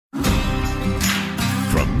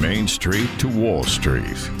Main Street to Wall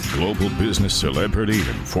Street, global business celebrity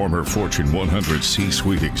and former Fortune 100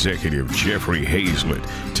 C-suite executive Jeffrey Hayzlett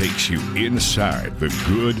takes you inside the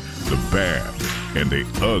good, the bad, and the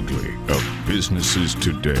ugly of businesses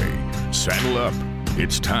today. Saddle up.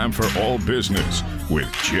 It's time for All Business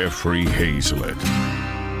with Jeffrey Hayzlett.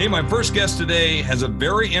 Hey, my first guest today has a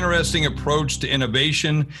very interesting approach to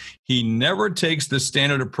innovation. He never takes the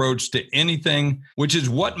standard approach to anything, which is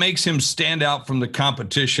what makes him stand out from the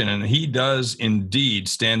competition. And he does indeed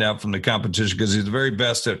stand out from the competition because he's the very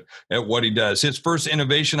best at what he does. His first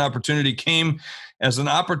innovation opportunity came as an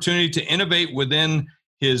opportunity to innovate within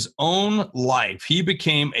his own life. He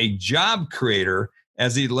became a job creator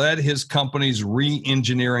as he led his company's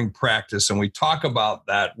re-engineering practice. And we talk about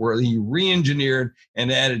that, where he re-engineered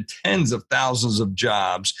and added tens of thousands of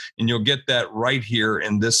jobs. And you'll get that right here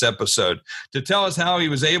in this episode. To tell us how he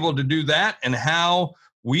was able to do that and how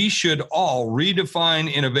we should all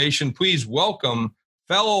redefine innovation, please welcome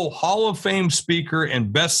fellow Hall of Fame speaker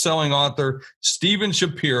and best-selling author, Steven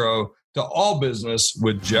Shapiro, to All Business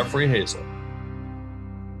with Jeffrey Hayzlett.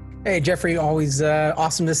 Hey, Jeffrey, always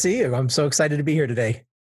awesome to see you. I'm so excited to be here today.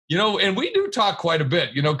 You know, and we do talk quite a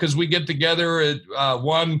bit, you know, because we get together at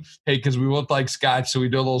because we both like scotch. So we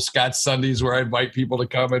do a little scotch Sundays where I invite people to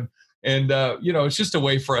come and it's just a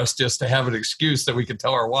way for us just to have an excuse that we can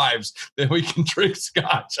tell our wives that we can drink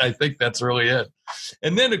scotch. I think that's really it.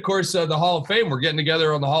 And then, of course, the Hall of Fame, we're getting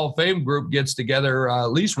together on the Hall of Fame group, gets together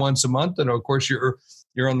at least once a month. And of course,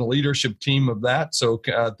 you're on the leadership team of that. So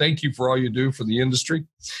thank you for all you do for the industry.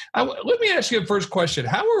 Let me ask you the first question.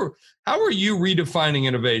 How are you redefining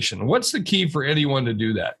innovation? What's the key for anyone to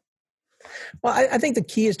do that? Well, I think the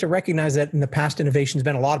key is to recognize that in the past, innovation has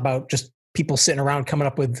been a lot about just people sitting around coming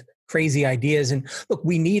up with crazy ideas. And look,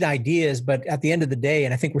 we need ideas, but at the end of the day,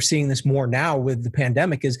 and I think we're seeing this more now with the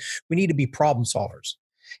pandemic, is we need to be problem solvers.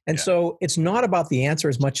 And so it's not about the answer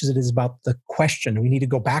as much as it is about the question. We need to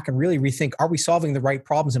go back and really rethink, are we solving the right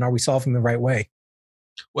problems and are we solving the right way?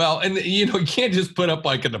 Well, and you can't just put up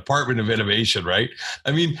like a Department of Innovation, right?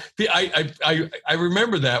 I mean, I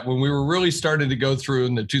remember that when we were really starting to go through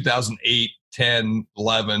in the 2008, 10,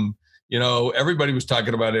 11, everybody was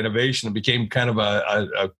talking about innovation. It became kind of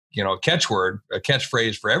a catchword, a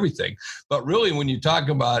catchphrase for everything. But really, when you talk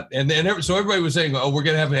about, so everybody was saying, oh, we're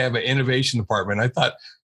going to have an innovation department. I thought,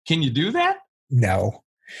 can you do that? No.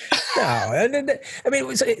 I mean,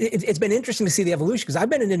 it's been interesting to see the evolution because I've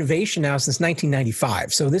been in innovation now since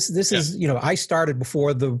 1995. So this is, I started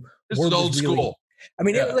before the this is old school. I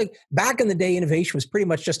mean, like back in the day, innovation was pretty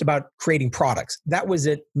much just about creating products. That was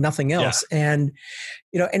it, nothing else. Yeah. And,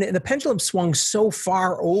 and the pendulum swung so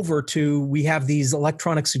far over to, we have these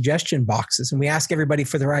electronic suggestion boxes and we ask everybody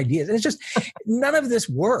for their ideas. And it's just, none of this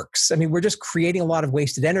works. I mean, we're just creating a lot of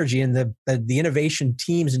wasted energy, and the innovation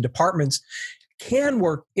teams and departments can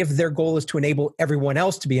work if their goal is to enable everyone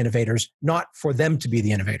else to be innovators, not for them to be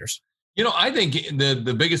the innovators. I think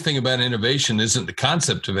the biggest thing about innovation isn't the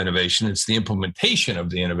concept of innovation; it's the implementation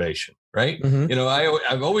of the innovation, right? Mm-hmm.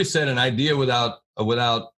 I've always said an idea without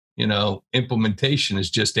implementation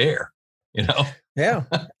is just air. Yeah,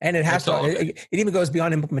 and it has to. It even goes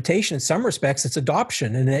beyond implementation. In some respects, it's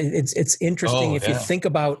adoption, and it's interesting if you think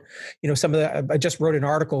about some of the. I just wrote an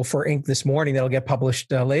article for Inc. this morning that'll get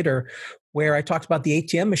published later, where I talked about the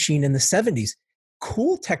ATM machine in the 70s.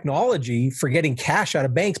 Cool technology for getting cash out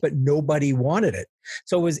of banks, but nobody wanted it.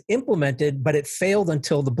 So it was implemented, but it failed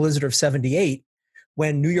until the blizzard of 78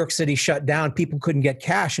 when New York City shut down. People couldn't get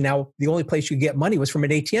cash. And now the only place you could get money was from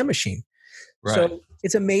an ATM machine. Right. So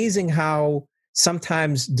it's amazing how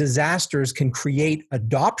sometimes disasters can create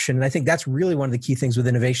adoption. And I think that's really one of the key things with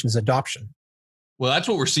innovation is adoption. Well, that's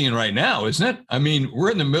what we're seeing right now, isn't it? I mean,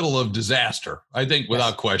 we're in the middle of disaster, I think,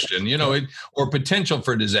 without question, or potential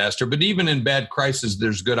for disaster. But even in bad crisis,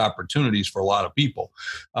 there's good opportunities for a lot of people.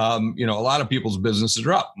 A lot of people's businesses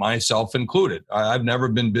are up, myself included. I've never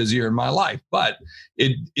been busier in my life, but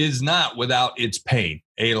it is not without its pain,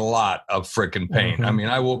 a lot of freaking pain. Mm-hmm. I mean,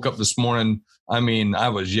 I woke up this morning, I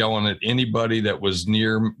was yelling at anybody that was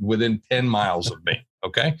within 10 miles of me.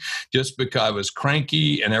 Okay. Just because I was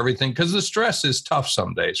cranky and everything, because the stress is tough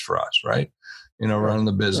some days for us, right? Running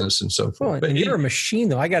the business and so forth. Well, but you're a machine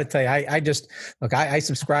though. I got to tell you, I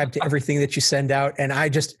subscribe to everything that you send out, and I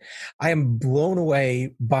am blown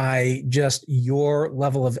away by just your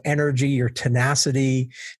level of energy, your tenacity.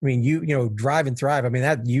 I mean, you drive and thrive. I mean,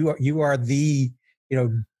 that you are the,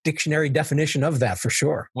 dictionary definition of that for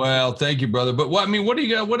sure. Well, thank you, brother. But what do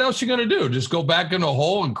you got? What else you going to do? Just go back in a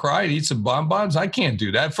hole and cry and eat some bonbons? I can't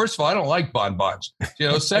do that. First of all, I don't like bonbons.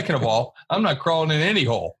 Second of all, I'm not crawling in any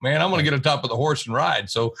hole, man. I'm going to get on top of the horse and ride.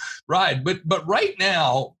 So ride. But right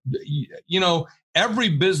now, every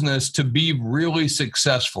business to be really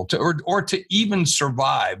successful or to even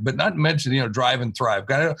survive, but not mention, drive and thrive.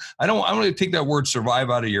 I don't want to take that word survive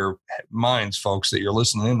out of your minds, folks, that you're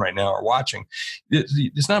listening in right now or watching.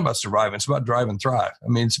 It's not about surviving. It's about drive and thrive. I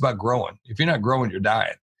mean, it's about growing. If you're not growing, you're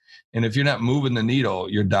dying. And if you're not moving the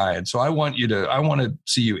needle, you're dying. So I want to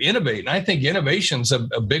see you innovate. And I think innovation's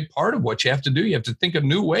a big part of what you have to do. You have to think of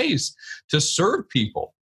new ways to serve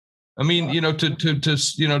people. I mean, to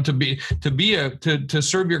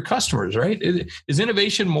serve your customers, right? Is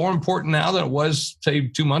innovation more important now than it was, say,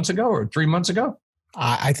 2 months ago or 3 months ago?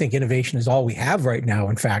 I think innovation is all we have right now.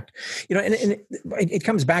 In fact, and it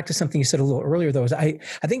comes back to something you said a little earlier, though, is I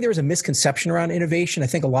think there is a misconception around innovation. I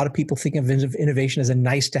think a lot of people think of innovation as a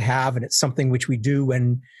nice to have, and it's something which we do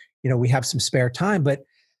when, we have some spare time. But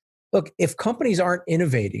look, if companies aren't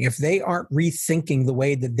innovating, if they aren't rethinking the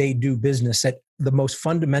way that they do business at the most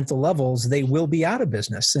fundamental levels, they will be out of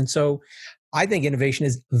business. And so I think innovation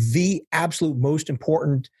is the absolute most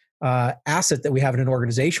important asset that we have in an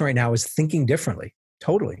organization right now, is thinking differently.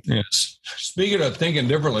 Totally. Yes. Speaking of thinking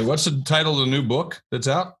differently, what's the title of the new book that's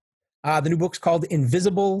out? The new book's called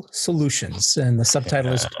Invisible Solutions, and the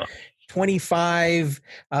subtitle is 25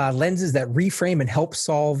 lenses that reframe and help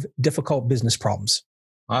solve difficult business problems.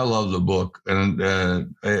 I love the book and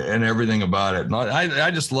everything about it. And I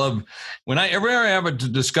just love whenever I have a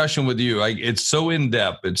discussion with you, it's so in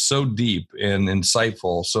depth, it's so deep and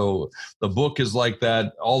insightful. So the book is like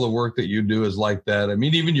that. All the work that you do is like that. I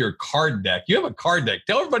mean, even your card deck. You have a card deck.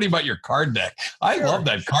 Tell everybody about your card deck. I love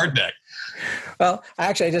that card deck. Well,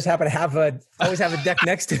 actually, I just happen to always have a deck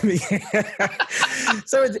next to me.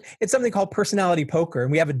 So it's something called Personality Poker,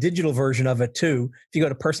 and we have a digital version of it too. If you go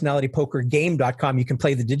to personalitypokergame.com, you can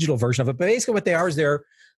play the digital version of it. But basically what they are is they're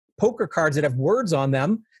poker cards that have words on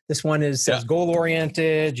them. This one says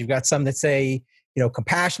goal-oriented. You've got some that say,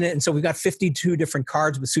 compassionate. And so we've got 52 different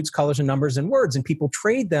cards with suits, colors, and numbers and words, and people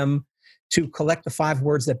trade them to collect the 5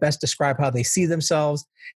 words that best describe how they see themselves.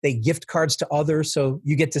 They gift cards to others, so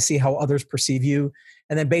you get to see how others perceive you.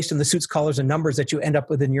 And then based on the suits, colors, and numbers that you end up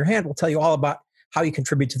with in your hand, will tell you all about how you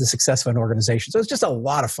contribute to the success of an organization. So it's just a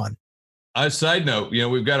lot of fun. A side note,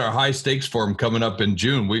 we've got our high stakes forum coming up in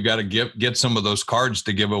June. We've got to get some of those cards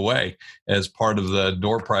to give away as part of the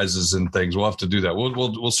door prizes and things. We'll have to do that.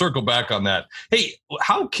 We'll circle back on that. Hey,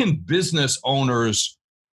 how can business owners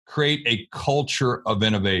create a culture of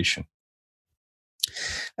innovation?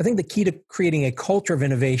 I think the key to creating a culture of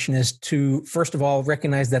innovation is to, first of all,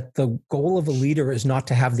 recognize that the goal of a leader is not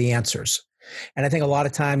to have the answers. And I think a lot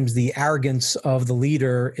of times the arrogance of the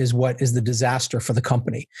leader is what is the disaster for the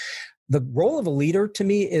company. The role of a leader, to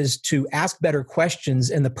me, is to ask better questions.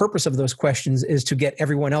 And the purpose of those questions is to get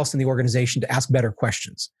everyone else in the organization to ask better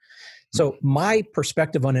questions. So my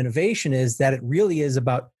perspective on innovation is that it really is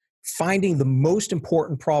about finding the most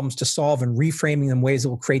important problems to solve and reframing them in ways that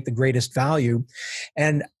will create the greatest value.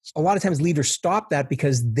 And a lot of times leaders stop that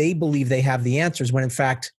because they believe they have the answers, when in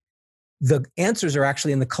fact, the answers are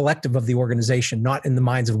actually in the collective of the organization, not in the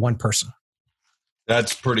minds of one person.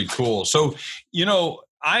 That's pretty cool. So,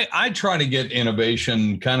 I try to get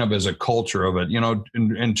innovation kind of as a culture of it,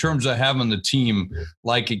 in terms of having the team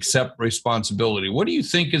accept responsibility. What do you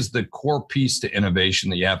think is the core piece to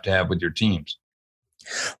innovation that you have to have with your teams?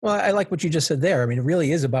 Well, I like what you just said there. I mean, it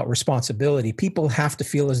really is about responsibility. People have to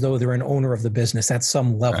feel as though they're an owner of the business at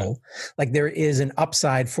some level. Right. Like there is an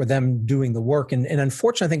upside for them doing the work. And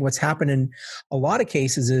unfortunately, I think what's happened in a lot of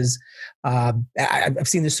cases is, I've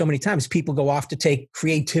seen this so many times, people go off to take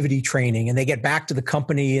creativity training and they get back to the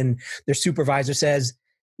company and their supervisor says,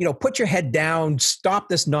 put your head down, stop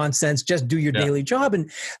this nonsense, just do your daily job. And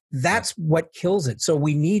that's what kills it. So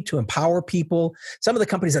we need to empower people. Some of the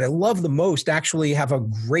companies that I love the most actually have a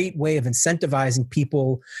great way of incentivizing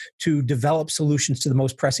people to develop solutions to the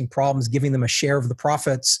most pressing problems, giving them a share of the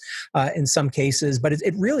profits in some cases. But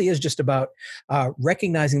it really is just about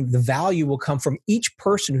recognizing the value will come from each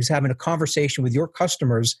person who's having a conversation with your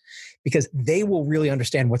customers, because they will really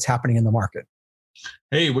understand what's happening in the market.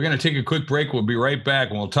 Hey, we're going to take a quick break. We'll be right back,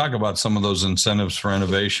 and we'll talk about some of those incentives for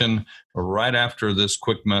innovation right after this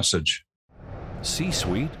quick message.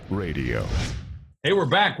 C-Suite Radio. Hey, we're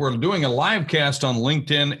back. We're doing a live cast on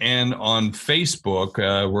LinkedIn and on Facebook.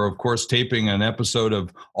 We're, of course, taping an episode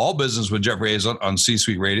of All Business with Jeffrey Hayzlett on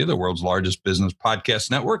C-Suite Radio, the world's largest business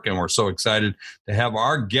podcast network. And we're so excited to have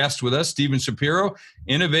our guest with us, Steven Shapiro,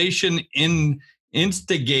 innovation in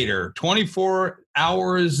instigator, 24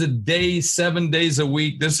 hours a day, 7 days a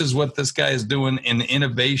week. This is what this guy is doing in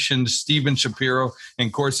innovation. Steven Shapiro. And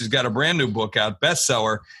of course, he's got a brand new book out,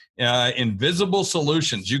 bestseller, Invisible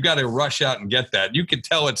Solutions. You got to rush out and get that. You can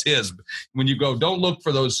tell it's his when you go. Don't look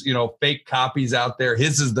for those, fake copies out there.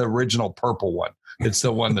 His is the original purple one. It's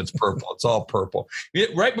the one that's purple. It's all purple.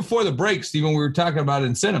 Right before the break, Stephen, we were talking about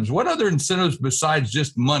incentives. What other incentives besides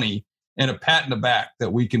just money and a pat in the back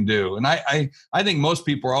that we can do? And I think most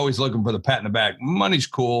people are always looking for the pat in the back. Money's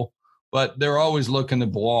cool, but they're always looking to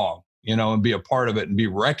belong, and be a part of it and be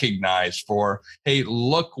recognized for, hey,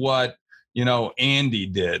 look what, Andy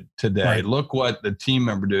did today. Right. Look what the team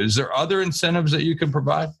member did. Is there other incentives that you can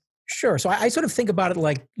provide? Sure. So I sort of think about it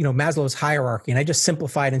like, Maslow's hierarchy, and I just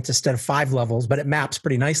simplified it instead of 5 levels, but it maps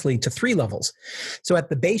pretty nicely to 3 levels. So at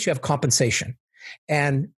the base, you have compensation.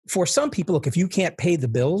 And for some people, look, if you can't pay the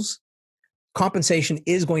bills, compensation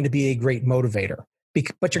is going to be a great motivator.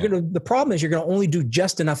 But the problem is you're going to only do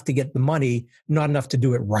just enough to get the money, not enough to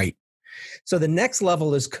do it right. So the next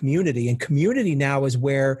level is community. And community now is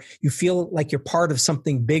where you feel like you're part of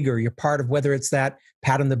something bigger. You're part of, whether it's that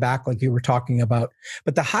pat on the back like you were talking about.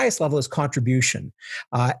 But the highest level is contribution.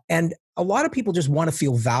 And a lot of people just want to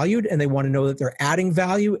feel valued, and they want to know that they're adding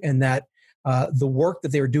value and that the work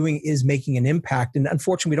that they're doing is making an impact. And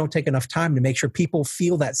unfortunately, we don't take enough time to make sure people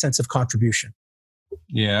feel that sense of contribution.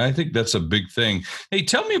 Yeah, I think that's a big thing. Hey,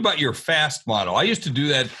 tell me about your FAST model. I used to do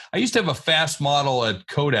that. I used to have a FAST model at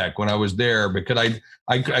Kodak when I was there, because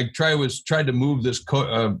I tried to move this,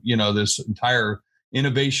 this entire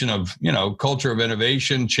innovation of, culture of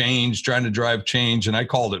innovation, change, trying to drive change. And I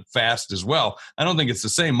called it FAST as well. I don't think it's the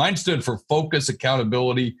same. Mine stood for focus,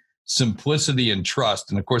 accountability, simplicity, and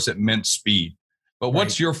trust. And of course, it meant speed. But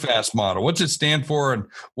what's your FAST model? What's it stand for, and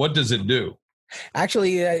what does it do?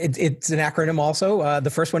 Actually, it's an acronym also. The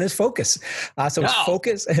first one is FOCUS.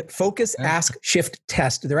 It's focus, ask, shift,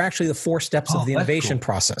 test. They're actually the 4 steps of the innovation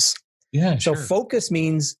process. Yeah, so FOCUS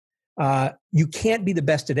means you can't be the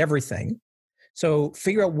best at everything. So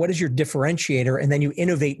figure out what is your differentiator, and then you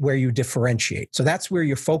innovate where you differentiate. So that's where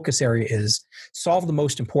your focus area is. Solve the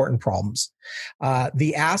most important problems.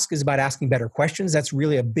 The ask is about asking better questions. That's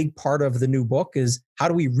really a big part of the new book, is how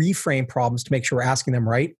do we reframe problems to make sure we're asking them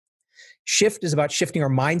right? Shift is about shifting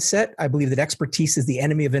our mindset. I believe that expertise is the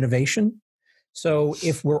enemy of innovation. So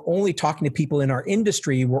if we're only talking to people in our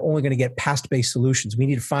industry, we're only going to get past-based solutions. We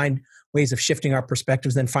need to find ways of shifting our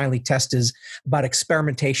perspectives. Then finally, test is about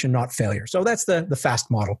experimentation, not failure. So that's the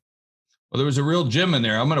FAST model. Well, there was a real gem in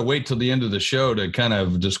there. I'm going to wait till the end of the show to kind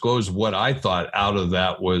of disclose what I thought out of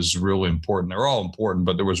that was really important. They're all important,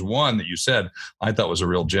 but there was one that you said I thought was a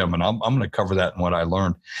real gem, and I'm going to cover that in what I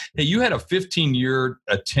learned. Hey, you had a 15-year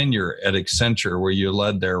tenure at Accenture where you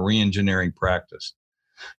led their reengineering practice.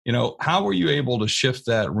 How were you able to shift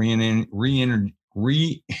that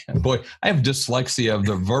boy, I have dyslexia, of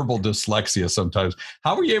the verbal dyslexia sometimes.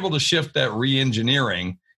 How were you able to shift that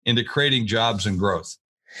reengineering into creating jobs and growth?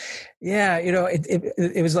 Yeah,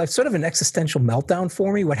 it was like sort of an existential meltdown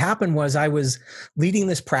for me. What happened was I was leading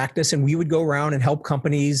this practice, and we would go around and help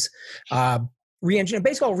companies re-engineer.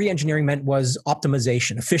 Basically, all re-engineering meant was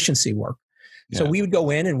optimization, efficiency work. Yeah. So we would go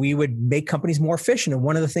in and we would make companies more efficient. And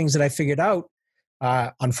one of the things that I figured out,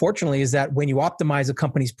 unfortunately, is that when you optimize a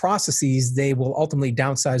company's processes, they will ultimately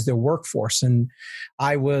downsize their workforce. And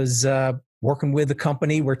I was working with a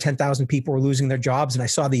company where 10,000 people were losing their jobs, and I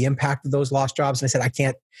saw the impact of those lost jobs. And I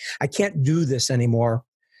said, I can't do this anymore.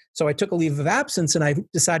 So I took a leave of absence, and I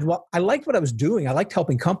decided, well, I liked what I was doing. I liked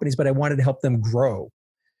helping companies, but I wanted to help them grow.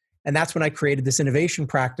 And that's when I created this innovation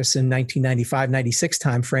practice in 1995, 96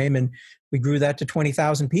 timeframe. And we grew that to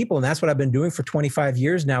 20,000 people. And that's what I've been doing for 25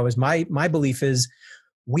 years now. Is my belief is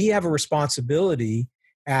we have a responsibility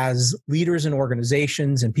as leaders in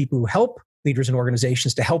organizations and people who help leaders and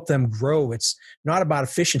organizations to help them grow. It's not about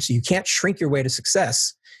efficiency. You can't shrink your way to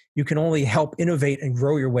success. You can only help innovate and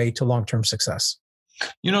grow your way to long-term success.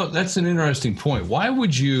 That's an interesting point. Why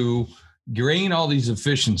would you gain all these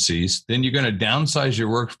efficiencies? Then you're going to downsize your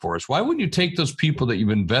workforce. Why wouldn't you take those people that you've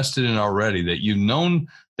invested in already, that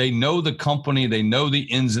they know the company, they know the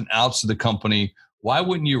ins and outs of the company? Why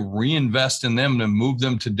wouldn't you reinvest in them and move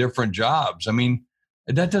them to different jobs? I mean,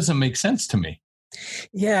 that doesn't make sense to me.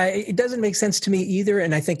 Yeah, it doesn't make sense to me either.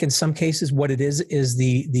 And I think in some cases what it is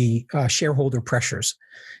the shareholder pressures.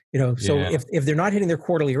 So if they're not hitting their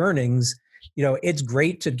quarterly earnings, it's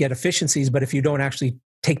great to get efficiencies, but if you don't actually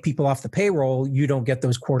take people off the payroll, you don't get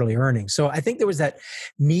those quarterly earnings. So I think there was that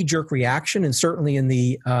knee-jerk reaction, and certainly in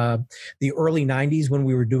the early 90s when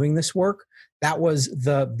we were doing this work, that was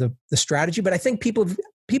the strategy. But I think people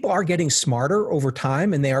are getting smarter over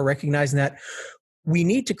time, and they are recognizing that we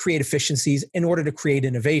need to create efficiencies in order to create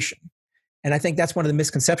innovation. And I think that's one of the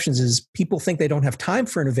misconceptions is people think they don't have time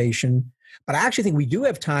for innovation, but I actually think we do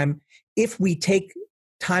have time if we take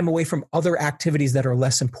time away from other activities that are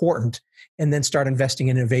less important and then start investing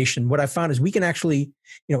in innovation. What I found is we can actually,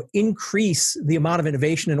 increase the amount of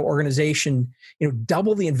innovation in an organization,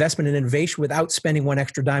 double the investment in innovation without spending one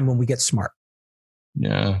extra dime when we get smart.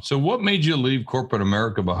 Yeah. So what made you leave corporate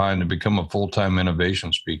America behind and become a full-time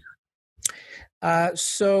innovation speaker?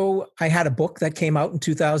 So I had a book that came out in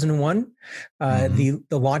 2001. The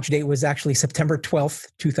launch date was actually September 12th,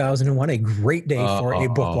 2001, a great day for a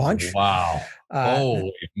book launch. Wow.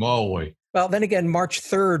 Holy moly. Well, then again, March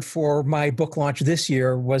 3rd for my book launch this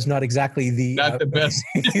year was not exactly not the best.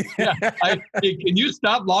 Can you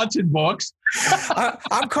stop launching books?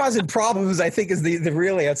 I'm causing problems, I think, is the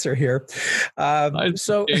real answer here.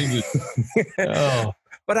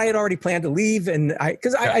 But I had already planned to leave, and I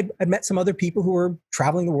met some other people who were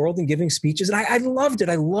traveling the world and giving speeches, and I loved it.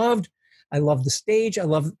 I loved the stage.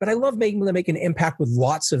 But I love making an impact with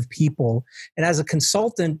lots of people. And as a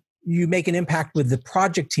consultant, you make an impact with the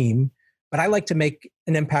project team, but I like to make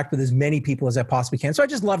an impact with as many people as I possibly can. So I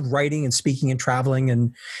just loved writing and speaking and traveling,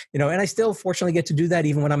 and and I still fortunately get to do that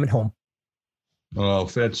even when I'm at home. Oh,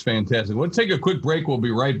 that's fantastic. Let's take a quick break. We'll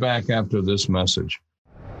be right back after this message.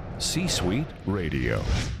 C-Suite Radio.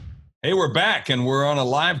 Hey, we're back, and we're on a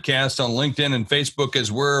live cast on LinkedIn and Facebook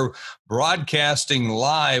as we're broadcasting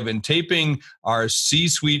live and taping our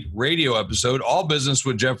C-Suite Radio episode, All Business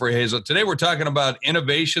with Jeffrey Hayzlett. Today, we're talking about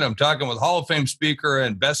innovation. I'm talking with Hall of Fame speaker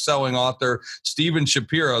and best-selling author Steven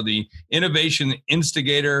Shapiro, the innovation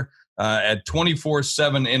instigator at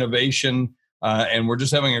 24/7 Innovation. And we're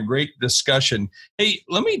just having a great discussion. Hey,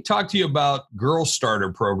 let me talk to you about Girl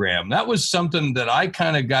Starter Program. That was something that I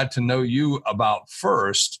kind of got to know you about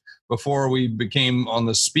first before we became on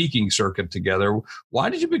the speaking circuit together. Why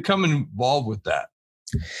did you become involved with that?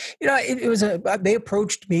 It was they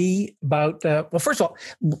approached me about, first of all,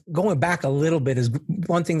 going back a little bit is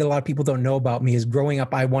one thing that a lot of people don't know about me is growing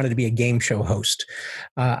up, I wanted to be a game show host.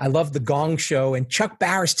 I loved the Gong Show, and Chuck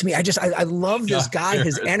Barris to me, I love this guy,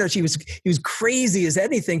 his energy. He was crazy as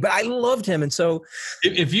anything, but I loved him. And so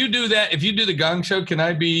if you do that, if you do the Gong Show, can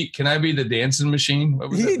I be the dancing machine? What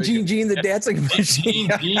was Gene, the dancing machine.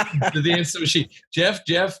 Gene, the dancing machine. Jeff,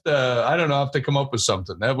 I don't know, I have to come up with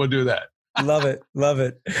something. We'll do that. Love it. I love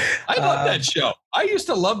that show. I used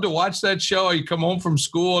to love to watch that show. You come home from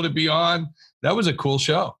school to be on. That was a cool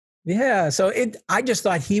show. Yeah. So I just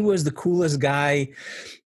thought he was the coolest guy,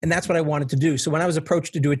 and that's what I wanted to do. So when I was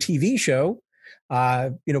approached to do a TV show,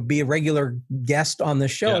 be a regular guest on the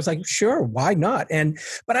show, I was like, sure, why not?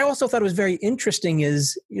 But I also thought it was very interesting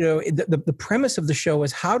is, the premise of the show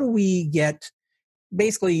is how do we get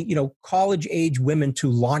basically, college age women to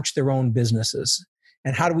launch their own businesses?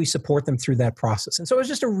 And how do we support them through that process? And so it was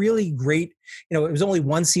just a really great, it was only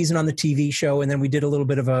one season on the TV show, and then we did a little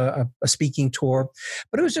bit of a speaking tour.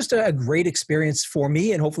 But it was just a great experience for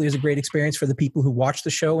me, and hopefully it was a great experience for the people who watched the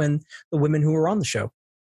show and the women who were on the show.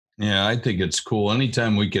 Yeah, I think it's cool.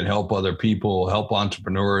 Anytime we can help other people, help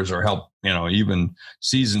entrepreneurs, or help, even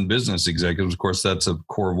seasoned business executives. Of course, that's a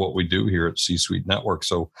core of what we do here at C-Suite Network.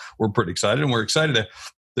 So we're pretty excited, and we're excited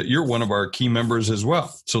that you're one of our key members as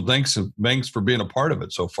well. So thanks for being a part of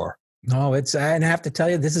it so far. No, and I have to tell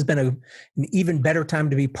you, this has been an even better time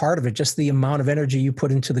to be part of it. Just the amount of energy you put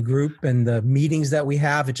into the group and the meetings that we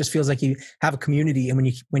have, it just feels like you have a community. And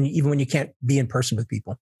when you can't be in person with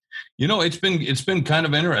people. It's been kind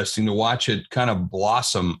of interesting to watch it kind of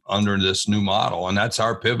blossom under this new model. And that's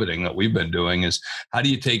our pivoting that we've been doing is how do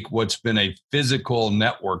you take what's been a physical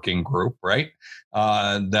networking group, right?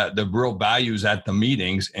 That the real values at the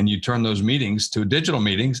meetings, and you turn those meetings to digital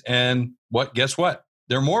meetings, and guess what?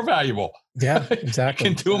 They're more valuable. Yeah, exactly.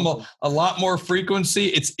 You can do them a lot more frequency.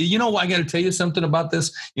 It's, I got to tell you something about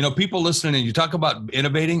this. People listening, and you talk about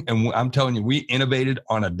innovating, and I'm telling you, we innovated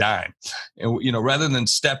on a dime. And, rather than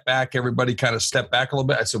step back, everybody kind of step back a little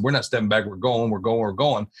bit. I said, we're not stepping back. We're going.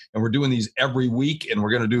 And we're doing these every week, and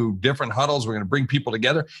we're going to do different huddles. We're going to bring people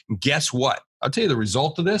together. And guess what? I'll tell you the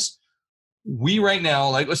result of this. We right now,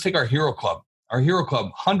 let's take our Hero Club. Our Hero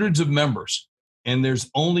Club, hundreds of members. And there's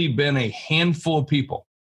only been a handful of people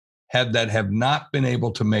that have not been able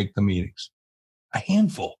to make the meetings. A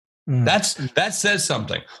handful. That says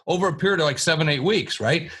something. Over a period of 7-8 weeks,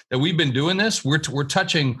 right? That we've been doing this, we're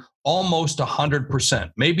touching almost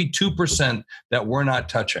 100%, maybe 2% that we're not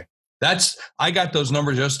touching. I got those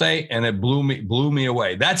numbers yesterday, and it blew me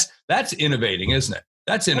away. That's innovating, isn't it?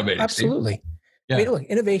 That's innovating. Absolutely. Steve. I mean, look,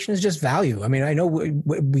 innovation is just value. I mean, I know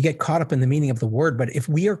we get caught up in the meaning of the word, but if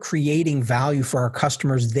we are creating value for our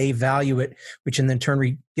customers, they value it, which in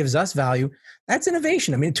turn gives us value. That's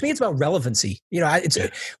innovation. I mean, to me, it's about relevancy.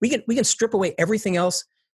 We can strip away everything else.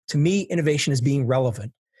 To me, innovation is being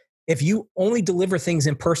relevant. If you only deliver things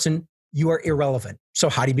in person, you are irrelevant. So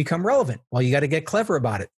how do you become relevant? Well, you got to get clever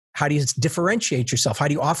about it. How do you differentiate yourself? How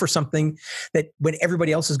do you offer something that when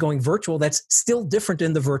everybody else is going virtual, that's still different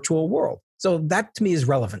in the virtual world? So that to me is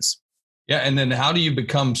relevance. Yeah. And then how do you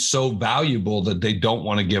become so valuable that they don't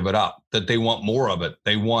want to give it up, that they want more of it?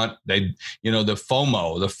 The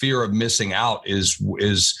FOMO, the fear of missing out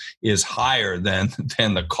is higher than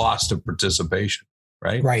the cost of participation.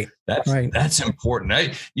 Right. That's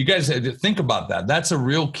important. You guys had to think about that. That's a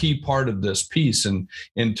real key part of this piece, and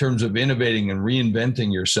in terms of innovating and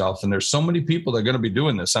reinventing yourself. And there's so many people that are going to be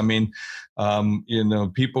doing this. I mean,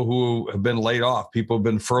 people who have been laid off, people who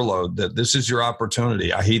have been furloughed, that this is your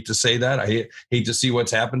opportunity. I hate to say that. I hate to see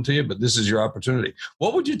what's happened to you, but this is your opportunity.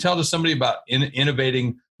 What would you tell to somebody about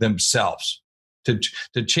innovating themselves? To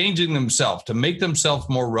changing themselves, to make themselves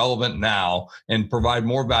more relevant now and provide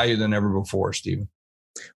more value than ever before, Stephen?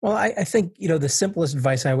 Well, I think, the simplest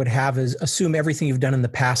advice I would have is assume everything you've done in the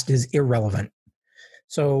past is irrelevant.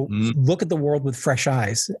 So look at the world with fresh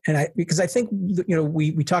eyes. And because I think,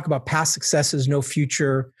 we talk about past success is no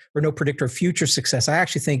future or no predictor of future success. I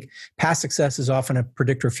actually think past success is often a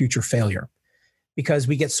predictor of future failure because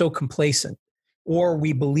we get so complacent, or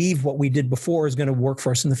we believe what we did before is going to work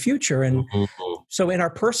for us in the future. And so in our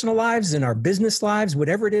personal lives, in our business lives,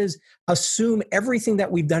 whatever it is, assume everything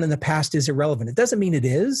that we've done in the past is irrelevant. It doesn't mean it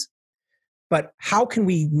is, but how can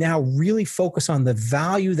we now really focus on the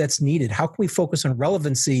value that's needed? How can we focus on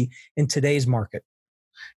relevancy in today's market?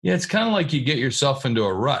 Yeah, it's kind of like you get yourself into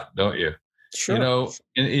a rut, don't you? Sure.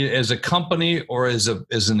 As a company or as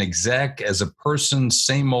an exec, as a person,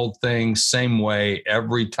 same old thing, same way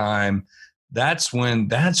every time. That's when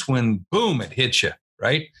boom, it hits you,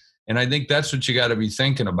 right? And I think that's what you got to be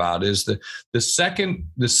thinking about is the second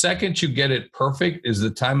you get it perfect is the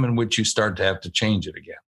time in which you start to have to change it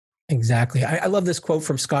again. Exactly. I love this quote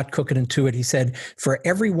from Scott Cook at Intuit. He said, "For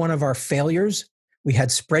every one of our failures, we had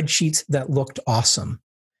spreadsheets that looked awesome."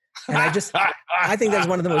 And I think that's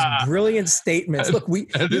one of the most brilliant statements. Look,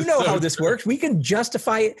 how this works. We can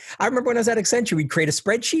justify it. I remember when I was at Accenture, we'd create a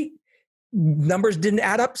spreadsheet. Numbers didn't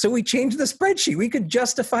add up, so we changed the spreadsheet. We could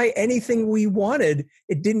justify anything we wanted.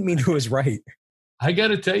 It didn't mean it was right. I got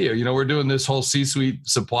to tell you, we're doing this whole C-suite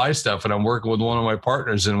supply stuff, and I'm working with one of my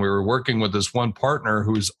partners, and we were working with this one partner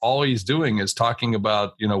who's all he's doing is talking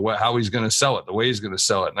about, how he's going to sell it, the way he's going to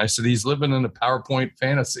sell it. And I said, he's living in a PowerPoint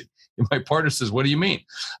fantasy. And my partner says, what do you mean?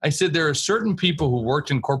 I said, there are certain people who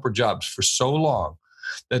worked in corporate jobs for so long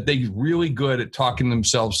that they're really good at talking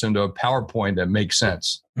themselves into a PowerPoint that makes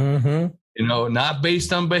sense. Mm-hmm. Not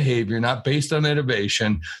based on behavior, not based on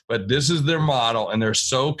innovation, but this is their model. And they're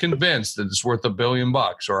so convinced that it's worth $1 billion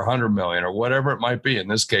or 100 million or whatever it might be. In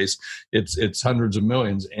this case, it's hundreds of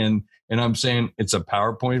millions. And I'm saying it's a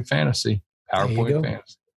PowerPoint fantasy.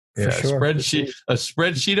 Yeah, sure. A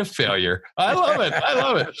spreadsheet of failure. I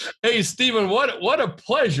love it. Hey, Stephen, what a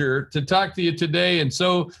pleasure to talk to you today, and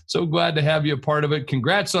so glad to have you a part of it.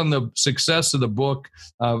 Congrats on the success of the book.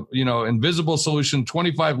 Invisible Solution: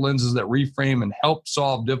 25 Lenses that Reframe and Help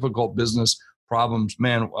Solve Difficult Business Problems.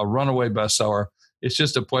 Man, a runaway bestseller. It's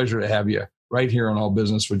just a pleasure to have you right here on All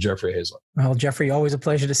Business with Jeffrey Hayzlett. Well, Jeffrey, always a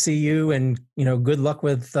pleasure to see you, and good luck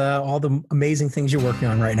with all the amazing things you're working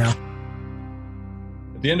on right now.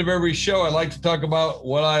 At the end of every show, I like to talk about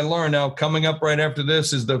what I learned. Now, coming up right after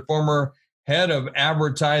this is the former head of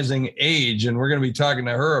advertising, Age, and we're going to be talking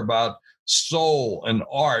to her about soul and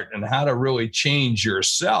art and how to really change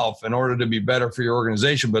yourself in order to be better for your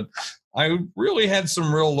organization. But I really had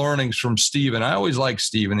some real learnings from Stephen. I always like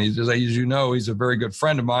Stephen. As you know, he's a very good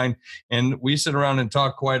friend of mine, and we sit around and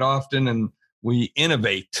talk quite often, and we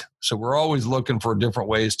innovate. So we're always looking for different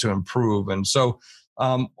ways to improve. And so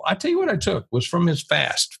I tell you what I took was from his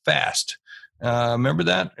FAST. Remember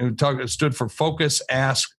that? It stood for focus,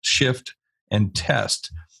 ask, shift, and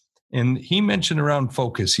test. And he mentioned around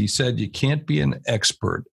focus, he said, you can't be an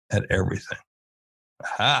expert at everything.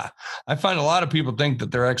 Aha. I find a lot of people think that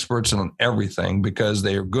they're experts on everything because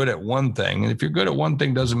they are good at one thing. And if you're good at one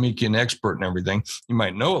thing, doesn't make you an expert in everything. You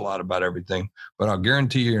might know a lot about everything, but I'll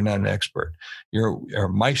guarantee you're not an expert. You're a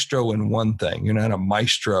maestro in one thing. You're not a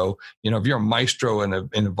maestro. If you're a maestro in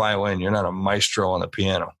a violin, you're not a maestro on the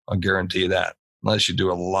piano. I'll guarantee you that, unless you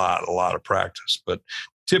do a lot of practice. But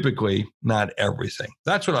typically, not everything.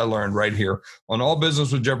 That's what I learned right here on All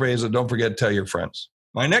Business with Jeffrey Hayzlett. Don't forget to tell your friends.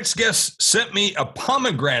 My next guest sent me a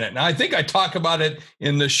pomegranate. Now, I think I talk about it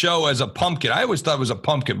in the show as a pumpkin. I always thought it was a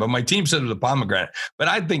pumpkin, but my team said it was a pomegranate. But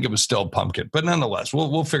I think it was still a pumpkin. But nonetheless,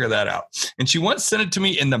 we'll figure that out. And she once sent it to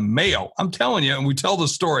me in the mail. I'm telling you, and we tell the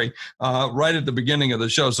story right at the beginning of the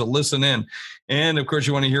show, so listen in. And, of course,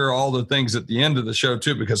 you want to hear all the things at the end of the show,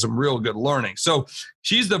 too, because some real good learning. So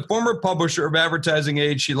she's the former publisher of Advertising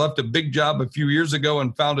Age. She left a big job a few years ago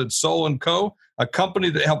and founded Soul & Co., a company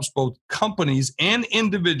that helps both companies and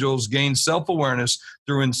individuals gain self-awareness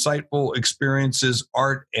through insightful experiences,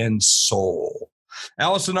 art, and soul.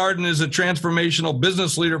 Allison Arden is a transformational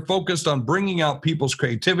business leader focused on bringing out people's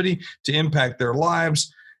creativity to impact their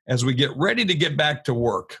lives as we get ready to get back to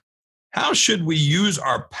work. How should we use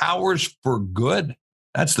our powers for good?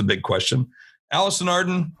 That's the big question. Allison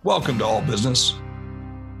Arden, welcome to All Business.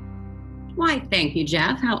 Why, thank you,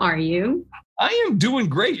 Jeff. How are you? I am doing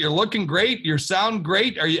great. You're looking great. You sound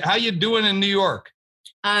great. How you doing in New York?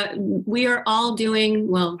 We are all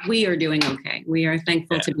doing, we are doing okay. We are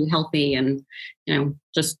thankful to be healthy and,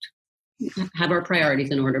 just have our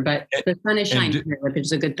priorities in order. But the sun is shining here, which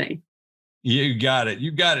is a good thing. You got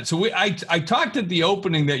it. So I talked at the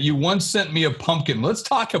opening that you once sent me a pumpkin. Let's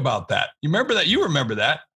talk about that. You remember that? You remember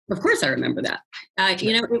that? Of course I remember that.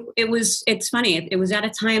 It's funny. It was at a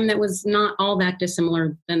time that was not all that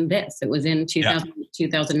dissimilar than this. It was in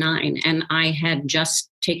 2009, and I had just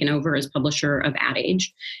taken over as publisher of Ad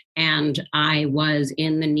Age, and I was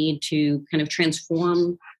in the need to kind of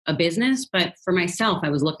transform a business. But for myself, I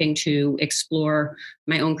was looking to explore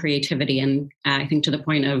my own creativity. And I think to the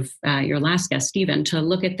point of your last guest, Stephen, to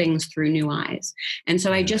look at things through new eyes. And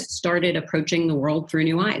so I just started approaching the world through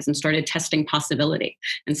new eyes and started testing possibility.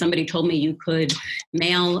 And somebody told me you could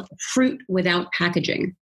mail fruit without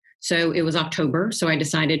packaging. So it was October. So I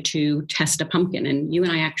decided to test a pumpkin. And you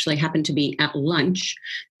and I actually happened to be at lunch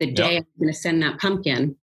the day I was going to send that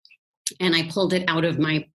pumpkin. And I pulled it out of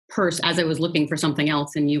my purse as I was looking for something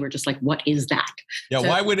else, and you were just like, what is that? Yeah, so,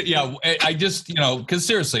 why would it, I just, because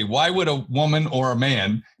seriously, why would a woman or a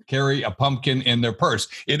man carry a pumpkin in their purse?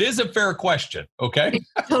 It is a fair question, okay?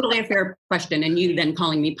 It's totally a fair question, and you then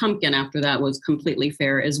calling me pumpkin after that was completely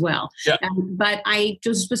fair as well. Yeah. But I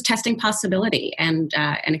just was testing possibility and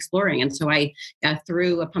exploring, and so I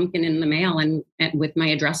threw a pumpkin in the mail and with my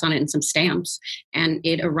address on it and some stamps, and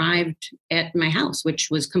it arrived at my house, which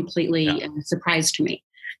was completely a surprise to me.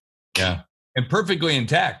 Yeah. And perfectly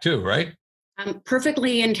intact too, right?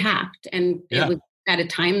 Perfectly intact. And it was at a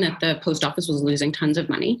time that the post office was losing tons of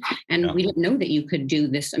money. And we didn't know that you could do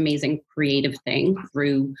this amazing creative thing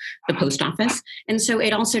through the post office. And so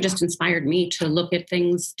it also just inspired me to look at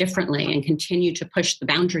things differently and continue to push the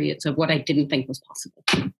boundaries of what I didn't think was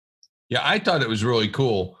possible. Yeah, I thought it was really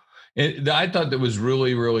cool. I thought that was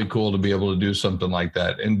really, really cool to be able to do something like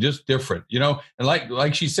that and just different, and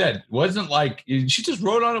like she said, it wasn't like she just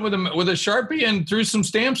wrote on it with a Sharpie and threw some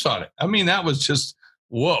stamps on it. I mean, that was just,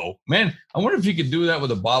 whoa, man. I wonder if you could do that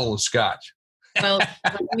with a bottle of scotch. Well,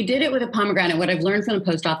 we did it with a pomegranate. What I've learned from the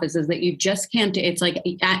post office is that you just can't, it's like,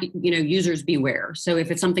 users beware. So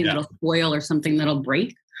if it's something that'll spoil or something that'll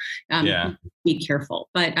break, be careful.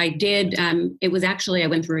 But I did, it was actually, I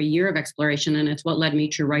went through a year of exploration, and it's what led me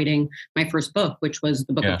to writing my first book, which was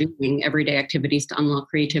the book of doing everyday activities to unlock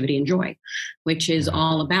creativity and joy, which is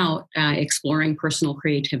all about exploring personal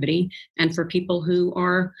creativity. And for people who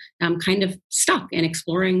are kind of stuck in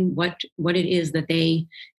exploring what it is that they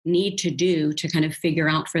need to do to kind of figure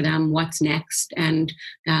out for them what's next and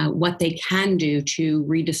what they can do to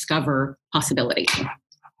rediscover possibility.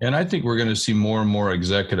 And I think we're going to see more and more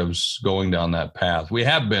executives going down that path. We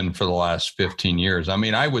have been for the last 15 years. I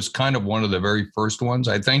mean, I was kind of one of the very first ones,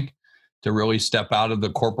 I think, to really step out of the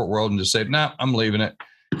corporate world and just say, nah, I'm leaving it.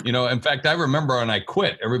 In fact, I remember when I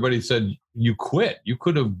quit, everybody said, you quit. You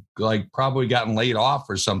could have probably gotten laid off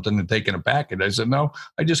or something and taken a package. I said, no,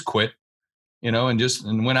 I just quit,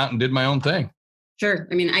 and went out and did my own thing. Sure.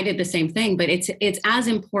 I mean, I did the same thing, but it's as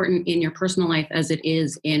important in your personal life as it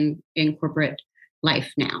is in corporate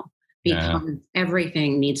life now, because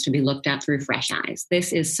everything needs to be looked at through fresh eyes.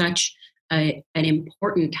 This is such an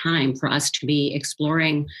important time for us to be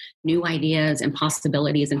exploring new ideas and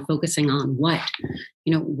possibilities and focusing on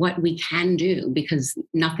what we can do, because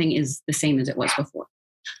nothing is the same as it was before.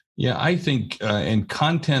 Yeah, I think in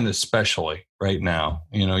content especially right now,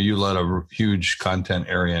 you led a huge content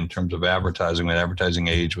area in terms of advertising with Advertising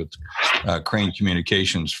Age with Crane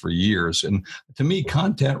Communications for years. And to me,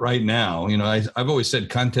 content right now, I've always said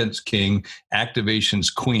content's king,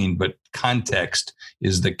 activation's queen, but context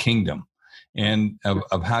is the kingdom. And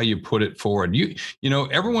of how you put it forward.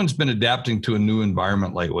 Everyone's been adapting to a new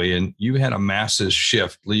environment lately, and you had a massive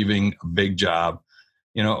shift leaving a big job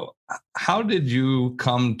how did you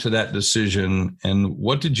come to that decision, and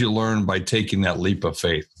what did you learn by taking that leap of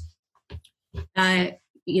faith? I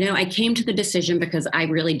came to the decision because I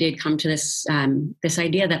really did come to this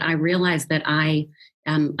idea that I realized that I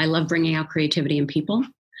love bringing out creativity in people.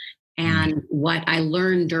 And what I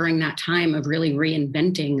learned during that time of really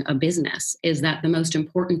reinventing a business is that the most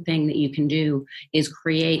important thing that you can do is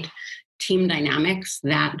create team dynamics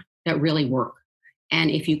that really work. And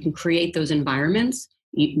if you can create those environments,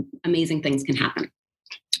 amazing things can happen.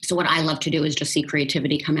 So what I love to do is just see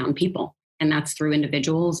creativity come out in people. And that's through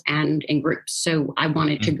individuals and in groups. So I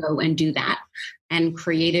wanted to go and do that, and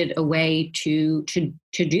created a way to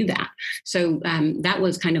do that. So that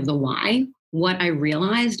was kind of the why. What I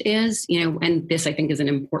realized is, and this I think is an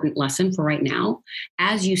important lesson for right now,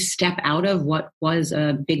 as you step out of what was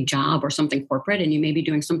a big job or something corporate, and you may be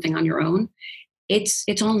doing something on your own, it's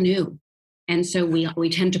all new. And so we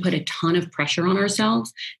tend to put a ton of pressure on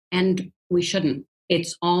ourselves, and we shouldn't.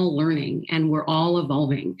 It's all learning, and we're all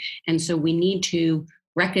evolving. And so we need to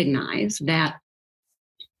recognize that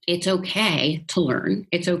it's okay to learn.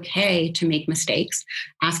 It's okay to make mistakes,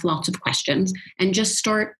 ask lots of questions, and just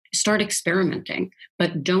start experimenting.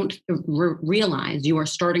 But don't realize you are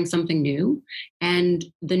starting something new, and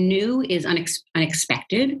the new is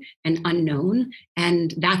unexpected and unknown,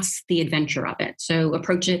 and that's the adventure of it. So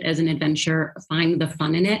approach it as an adventure, find the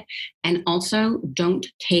fun in it, and also don't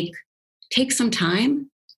take some time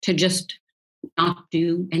to just not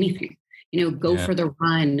do anything. Go for the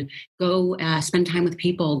run, go spend time with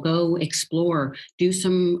people, go explore, do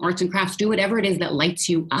some arts and crafts, do whatever it is that lights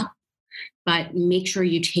you up. But make sure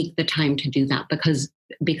you take the time to do that, because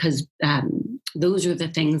those are the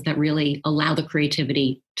things that really allow the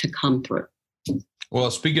creativity to come through. Well,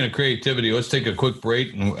 speaking of creativity, let's take a quick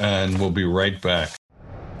break and we'll be right back.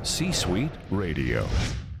 C-Suite Radio.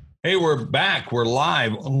 Hey, we're back. We're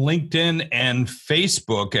live on LinkedIn and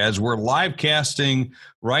Facebook as we're live casting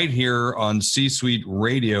right here on C-Suite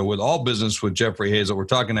Radio with All Business with Jeffrey Hayzlett. We're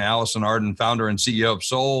talking to Allison Arden, founder and CEO of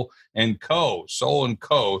Soul &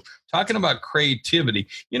 Co., talking about creativity.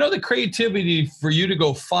 The creativity for you to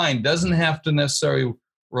go find doesn't have to necessarily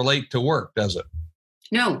relate to work, does it?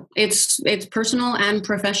 No, it's personal and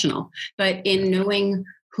professional. But in knowing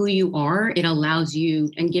who you are, it allows you,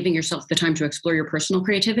 and giving yourself the time to explore your personal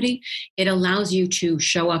creativity, it allows you to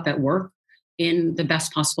show up at work in the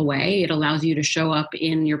best possible way. It allows you to show up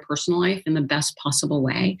in your personal life in the best possible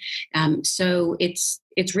way. So it's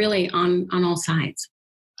really on all sides.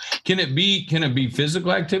 Can it be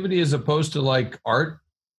physical activity as opposed to like art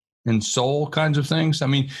and soul kinds of things? I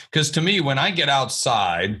mean, because to me, when I get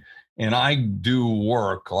outside and I do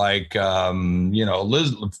work like,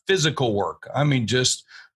 physical work, I mean, just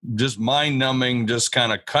mind numbing, just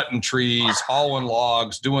kind of cutting trees, hauling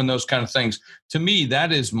logs, doing those kind of things. To me,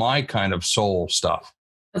 that is my kind of soul stuff.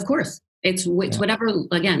 Of course. It's whatever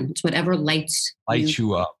lights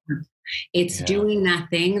you up. It's doing that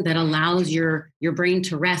thing that allows your brain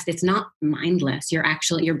to rest. It's not mindless.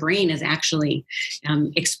 Your brain is actually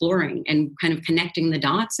exploring and kind of connecting the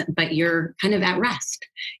dots, but you're kind of at rest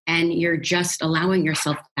and you're just allowing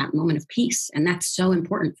yourself that moment of peace. And that's so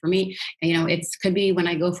important for me. It could be when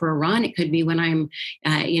I go for a run. It could be when I'm,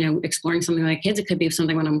 exploring something with my kids. It could be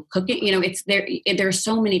something when I'm cooking. There are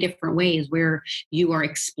so many different ways where you are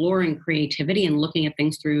exploring creativity and looking at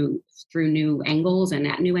things through new angles and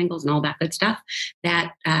at new angles and all that good stuff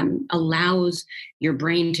that allows your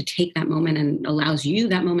brain to take that moment and allows you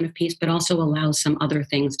that moment of peace, but also allows some other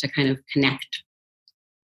things to kind of connect.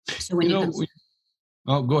 So when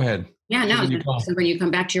go ahead. Yeah, no. So when you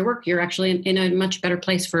come back to your work, you're actually in a much better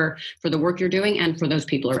place for the work you're doing and for those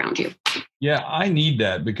people around you. Yeah, I need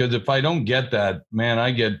that because if I don't get that, man,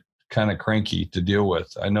 I get kind of cranky to deal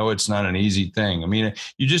with. I know it's not an easy thing. I mean,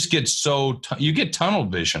 you just get you get tunnel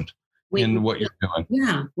visioned in what you're doing.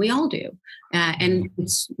 Yeah, we all do. And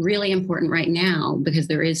it's really important right now because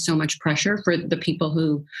there is so much pressure for the people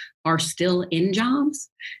who are still in jobs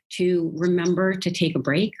to remember to take a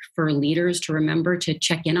break, for leaders to remember to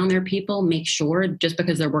check in on their people, make sure just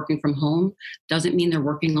because they're working from home doesn't mean they're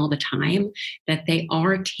working all the time, that they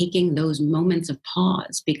are taking those moments of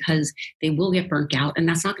pause because they will get burnt out and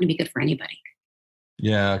that's not going to be good for anybody.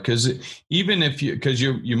 Yeah, because even if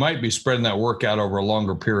you might be spreading that work out over a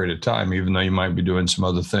longer period of time, even though you might be doing some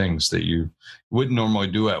other things that you wouldn't normally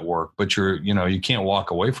do at work, but you can't walk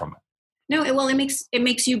away from it. No, well, it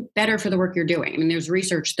makes you better for the work you're doing. I mean, there's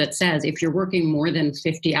research that says if you're working more than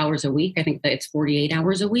 50 hours a week, I think that it's 48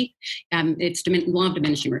 hours a week, it's law of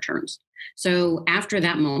diminishing returns. So after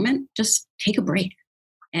that moment, just take a break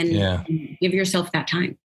and give yourself that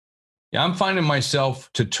time. Yeah, I'm finding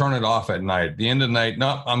myself to turn it off at night. At the end of the night,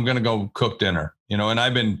 no, I'm going to go cook dinner. And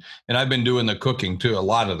I've been doing the cooking too, a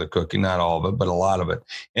lot of the cooking, not all of it, but a lot of it.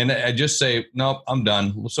 And I just say, nope, I'm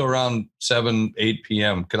done. So around 7, 8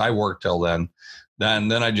 p.m., because I work till then.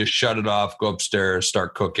 Then I just shut it off, go upstairs,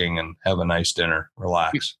 start cooking, and have a nice dinner,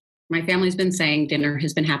 relax. My family's been saying dinner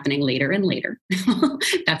has been happening later and later.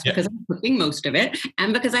 That's because I'm cooking most of it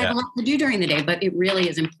and because I have a lot to do during the day. But it really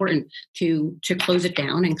is important to close it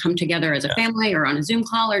down and come together as a family or on a Zoom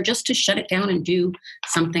call or just to shut it down and do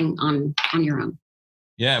something on your own.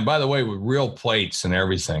 Yeah. And by the way, with real plates and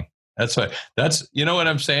everything. You know what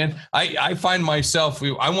I'm saying? I find myself,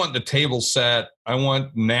 I want the table set. I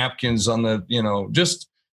want napkins on the,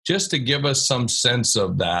 just to give us some sense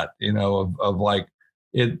of that, of like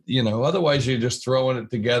it, otherwise you're just throwing it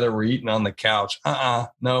together. We're eating on the couch.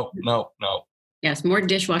 No. Yes. More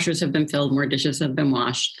dishwashers have been filled. More dishes have been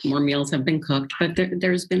washed. More meals have been cooked, but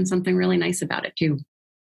there's been something really nice about it too.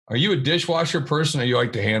 Are you a dishwasher person or you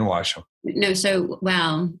like to hand wash them? No. So,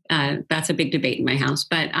 that's a big debate in my house,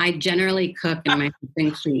 but I generally cook and my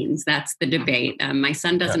husband cleans. That's the debate. My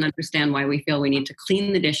son doesn't understand why we feel we need to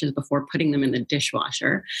clean the dishes before putting them in the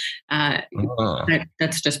dishwasher.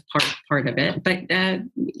 That's just part of it. But,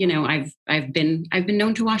 I've been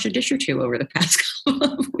known to wash a dish or two over the past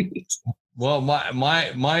couple of weeks. Well,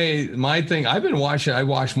 my thing, I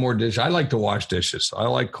wash more dishes. I like to wash dishes. I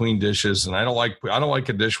like clean dishes, and I don't like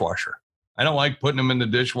a dishwasher. I don't like putting them in the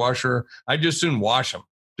dishwasher. I just soon wash them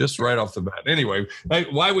just right off the bat. Anyway,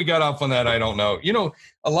 why we got off on that, I don't know.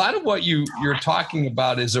 A lot of what you're talking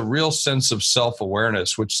about is a real sense of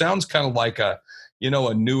self-awareness, which sounds kind of like a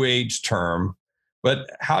new age term. But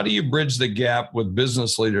how do you bridge the gap with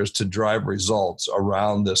business leaders to drive results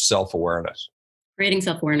around this self-awareness? Creating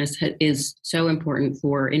self-awareness is so important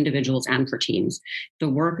for individuals and for teams. The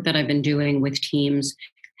work that I've been doing with teams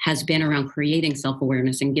has been around creating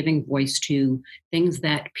self-awareness and giving voice to things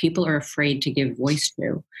that people are afraid to give voice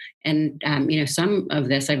to. And, some of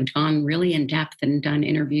this I've gone really in depth and done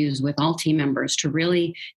interviews with all team members to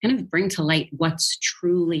really kind of bring to light what's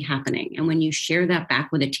truly happening. And when you share that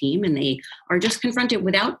back with a team and they are just confronted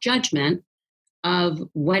without judgment of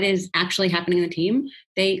what is actually happening in the team,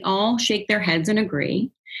 they all shake their heads and agree.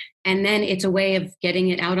 And then it's a way of getting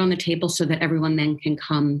it out on the table so that everyone then can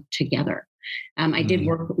come together. I did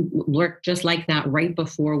work just like that right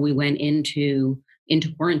before we went into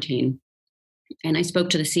quarantine. And I spoke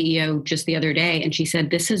to the CEO just the other day, and she said,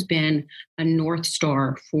 this has been a North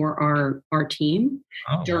Star for our team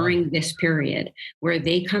during this period where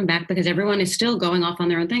they come back because everyone is still going off on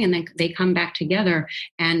their own thing. And then they come back together,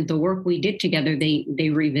 and the work we did together, they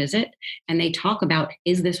revisit and they talk about,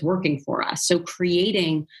 is this working for us? So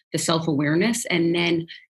creating the self-awareness and then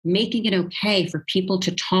making it okay for people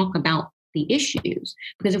to talk about the issues,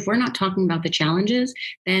 because if we're not talking about the challenges,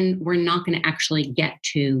 then we're not going to actually get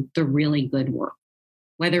to the really good work,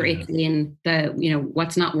 whether it's in the,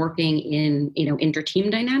 what's not working in,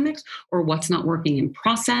 inter-team dynamics or what's not working in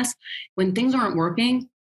process. When things aren't working,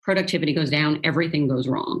 productivity goes down, everything goes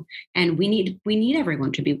wrong. And we need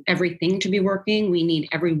everything to be working. We need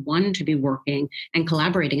everyone to be working and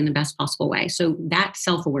collaborating in the best possible way. So that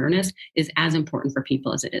self-awareness is as important for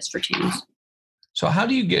people as it is for teams. So how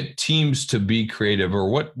do you get teams to be creative, or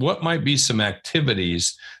what might be some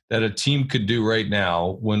activities that a team could do right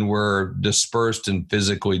now when we're dispersed and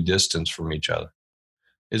physically distanced from each other?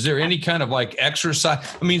 Is there any kind of like exercise?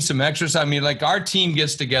 Some exercise. Like our team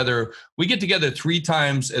gets together. We get together 3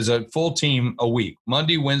 times as a full team a week,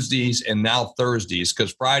 Monday, Wednesdays, and now Thursdays,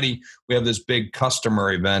 because Friday we have this big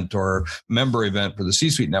customer event or member event for the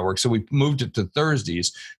C-Suite Network. So we moved it to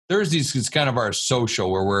Thursdays. Thursdays is kind of our social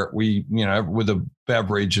where we with a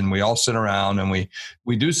beverage and we all sit around and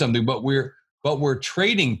we do something, but we're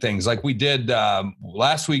trading things like we did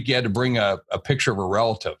last week. You had to bring a picture of a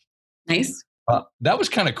relative. Nice. That was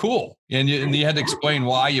kind of cool. And you had to explain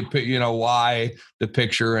why why the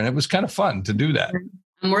picture. And it was kind of fun to do that.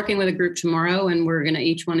 I'm working with a group tomorrow, and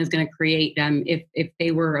each one is going to create if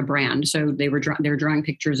they were a brand. So they're drawing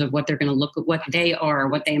pictures of what they're going to look at, what they are,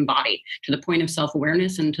 what they embody, to the point of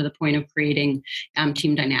self-awareness and to the point of creating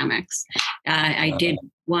team dynamics. I did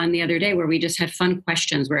one the other day where we just had fun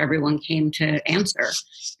questions where everyone came to answer.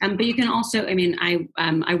 But you can also,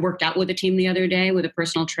 I worked out with a team the other day with a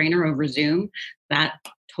personal trainer over Zoom. That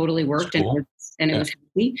totally worked. Cool. And it was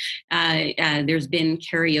happy. There's been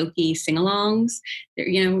karaoke sing-alongs.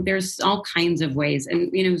 There's all kinds of ways.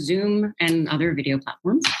 And, Zoom and other video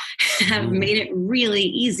platforms have made it really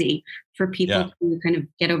easy for people to kind of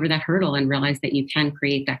get over that hurdle and realize that you can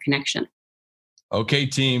create that connection. Okay,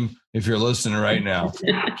 team, if you're listening right now,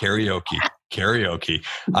 karaoke. Karaoke.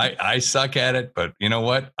 I suck at it, but you know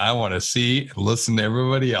what? I want to see and listen to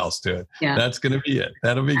everybody else do it. Yeah. That's going to be it.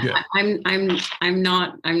 That'll be good. I'm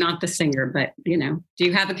not the singer, but do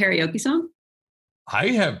you have a karaoke song? I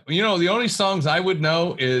have, the only songs I would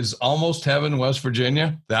know is Almost Heaven, West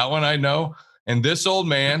Virginia. That one I know. And This Old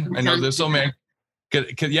Man. I know This Old Man.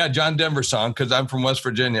 John Denver song, because I'm from West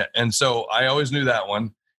Virginia. And so I always knew that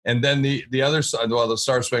one. And then the other song, the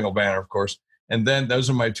Star Spangled Banner, of course. And then those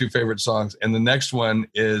are my two favorite songs. And the next one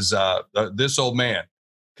is This Old Man.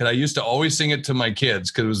 Because I used to always sing it to my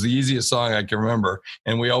kids because it was the easiest song I can remember.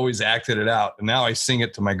 And we always acted it out. And now I sing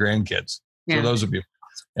it to my grandkids. Yeah. So those would be,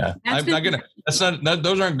 I'm not going to,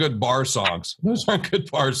 those aren't good bar songs. Those aren't good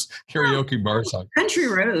karaoke bar songs. Country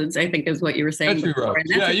Roads, I think is what you were saying. Country Roads.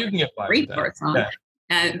 Yeah, you can get by with that. Bar song.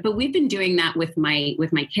 Yeah. But we've been doing that with my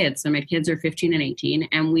kids. So my kids are 15 and 18,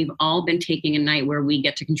 and we've all been taking a night where we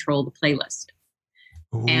get to control the playlist.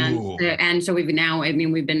 Ooh. And so we've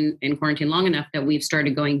been in quarantine long enough that we've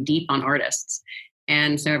started going deep on artists.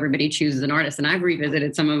 And so everybody chooses an artist. And I've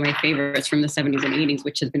revisited some of my favorites from the 70s and 80s,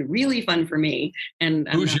 which has been really fun for me. And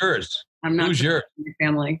who's yours? I'm not who's yours?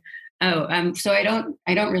 Family. Oh, so I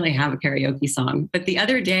don't really have a karaoke song. But the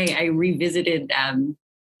other day I revisited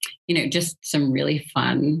just some really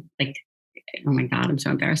fun, like, oh my God, I'm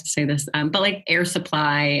so embarrassed to say this, but like Air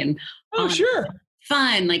Supply and sure,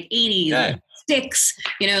 fun, like 80s, Styx,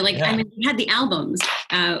 we had the albums.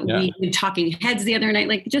 We did Talking Heads the other night,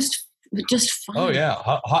 like just fun. Oh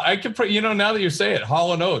yeah, I can. Now that you say it,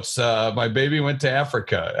 Hall & Oates. My baby went to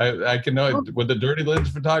Africa. I can know it with the Dirty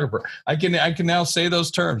Lens photographer. I can now say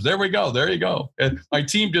those terms. There we go. There you go. My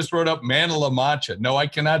team just wrote up Man of La Mancha. No, I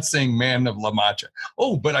cannot sing Man of La Mancha.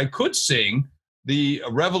 Oh, but I could sing the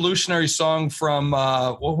revolutionary song from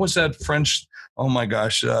what was that French? Oh my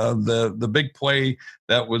gosh, the big play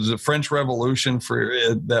that was the French Revolution for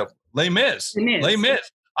that Les Mis. Les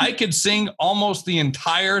Mis. I could sing almost the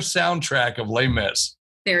entire soundtrack of Les Mis.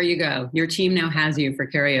 There you go. Your team now has you for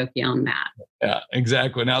karaoke on that. Yeah,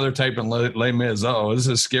 exactly. Now they're typing Les Mis. Oh, this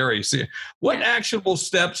is scary. See, what actionable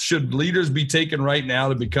steps should leaders be taking right now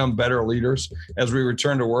to become better leaders as we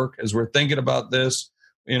return to work, as we're thinking about this?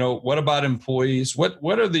 What about employees? What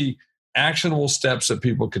are the actionable steps that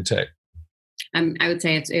people could take? I would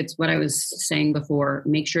say it's what I was saying before.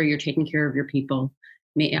 Make sure you're taking care of your people.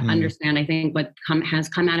 Understand, I think what has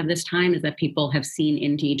come out of this time is that people have seen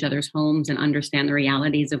into each other's homes and understand the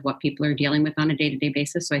realities of what people are dealing with on a day-to-day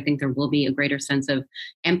basis. So I think there will be a greater sense of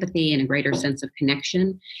empathy and a greater sense of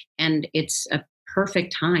connection. And it's a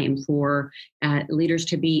perfect time for leaders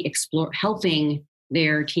to be helping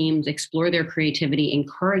their teams explore their creativity,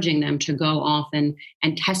 encouraging them to go off and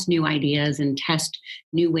test new ideas and test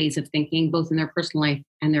new ways of thinking, both in their personal life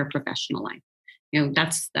and their professional life.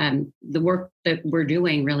 That's the work that we're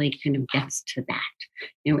doing really kind of gets to that,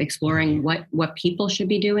 exploring what people should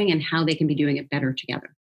be doing and how they can be doing it better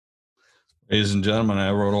together. Ladies and gentlemen,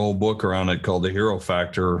 I wrote a whole book around it called The Hero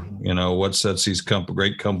Factor. What sets these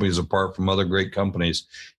great companies apart from other great companies.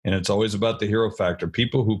 And it's always about the hero factor,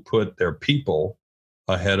 people who put their people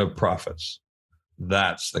ahead of profits.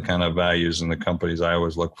 That's the kind of values in the companies I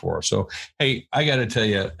always look for. So, hey, I got to tell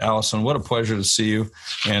you, Allison, what a pleasure to see you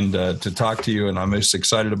and to talk to you. And I'm just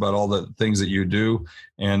excited about all the things that you do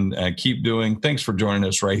and keep doing. Thanks for joining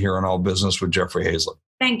us right here on All Business with Jeffrey Hayzlett.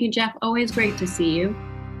 Thank you, Jeff. Always great to see you.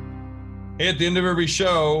 Hey, at the end of every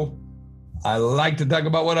show, I like to talk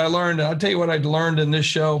about what I learned. I'll tell you what I learned in this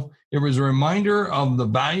show. It was a reminder of the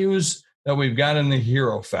values that we've got in the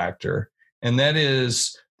hero factor. And that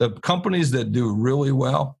is the companies that do really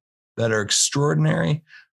well, that are extraordinary,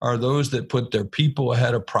 are those that put their people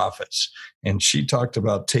ahead of profits. And she talked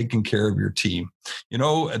about taking care of your team.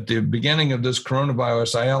 At the beginning of this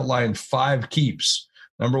coronavirus, I outlined 5 keeps.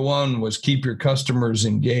 Number 1 was keep your customers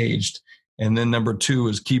engaged. And then number 2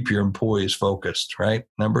 is keep your employees focused, right?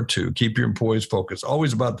 Number 2, keep your employees focused.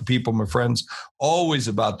 Always about the people, my friends. Always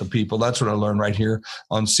about the people. That's what I learned right here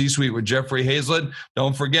on C-Suite with Jeffrey Hayzlett.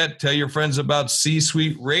 Don't forget, tell your friends about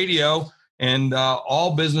C-Suite Radio and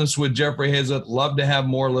All Business with Jeffrey Hayzlett. Love to have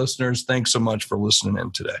more listeners. Thanks so much for listening in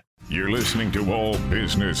today. You're listening to All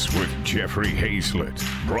Business with Jeffrey Hayzlett,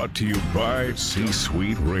 brought to you by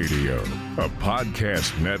C-Suite Radio, a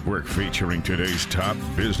podcast network featuring today's top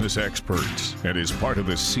business experts and is part of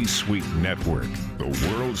the C-Suite Network, the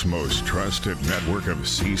world's most trusted network of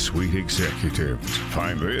C-Suite executives.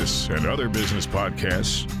 Find this and other business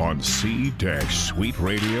podcasts on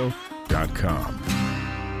c-suiteradio.com.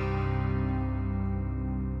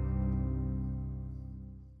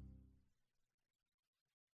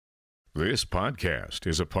 This podcast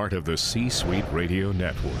is a part of the C-Suite Radio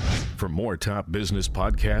Network. For more top business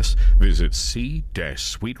podcasts, visit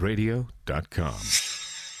c-suiteradio.com.